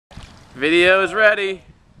Video is ready.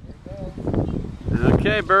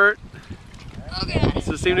 Okay, Bert. Okay. Does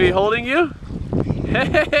it seem to be holding you?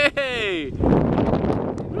 Hey!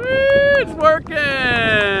 Woo, it's working!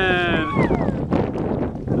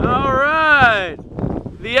 All right.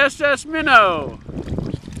 The SS Minnow.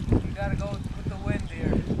 You gotta go with the wind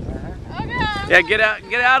here. Okay. Yeah, get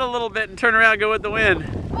out a little bit and turn around, go with the wind.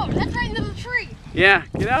 Oh, that's right into the tree. Yeah,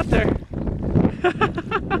 get out there.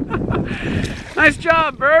 Nice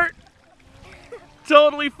job, Bert.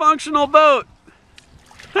 Totally functional boat.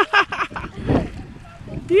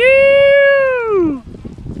 You.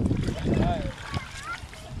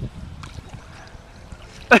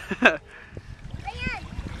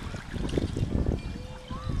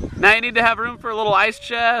 Now you need to have room for a little ice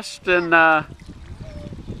chest and I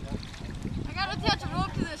gotta attach a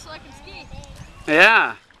rope to this so I can ski.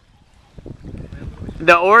 yeah.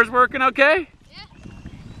 The oars working okay? Yeah.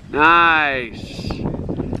 Nice.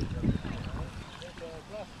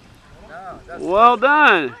 No, that's Well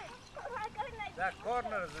done. that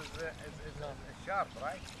corner is sharp,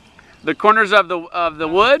 right? The corners of the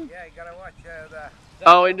wood? Yeah, you gotta watch the.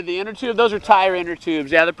 Oh, into the inner tube? Those are tire inner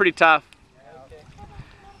tubes. Yeah, they're pretty tough.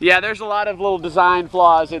 Yeah, there's a lot of little design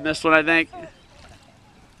flaws in this one, I think.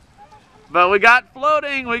 But we got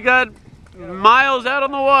floating. We got miles out on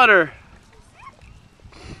the water.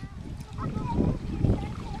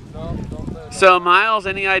 So, Miles,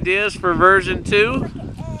 any ideas for version 2?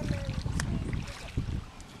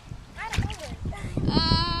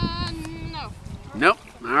 No. Nope.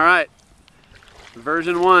 All right.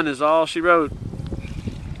 Version 1 is all she wrote.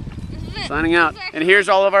 This is it. Signing out. This is And here's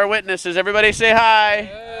all of our witnesses. Everybody say hi.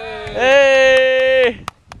 Hey. Hey!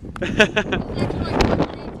 actually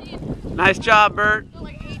like 18. Nice job, Bert.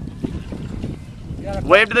 Like 8.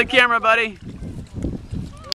 Wave to the camera, buddy.